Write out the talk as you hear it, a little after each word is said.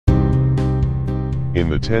In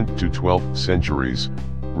the 10th to 12th centuries,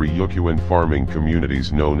 Ryukyuan farming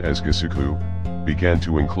communities known as Gusuku began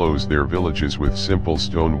to enclose their villages with simple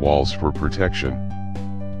stone walls for protection.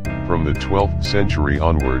 From the 12th century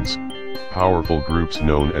onwards, powerful groups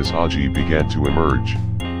known as Aji began to emerge.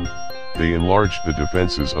 They enlarged the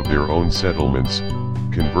defenses of their own settlements,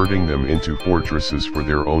 converting them into fortresses for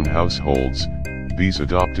their own households. These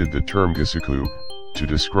adopted the term Gusuku to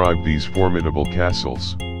describe these formidable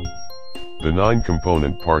castles. The 9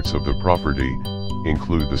 component parts of the property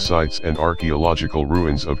include the sites and archaeological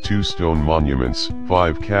ruins of 2 stone monuments,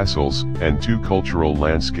 5 castles, and 2 cultural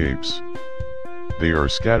landscapes. They are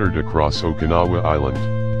scattered across Okinawa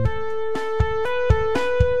Island.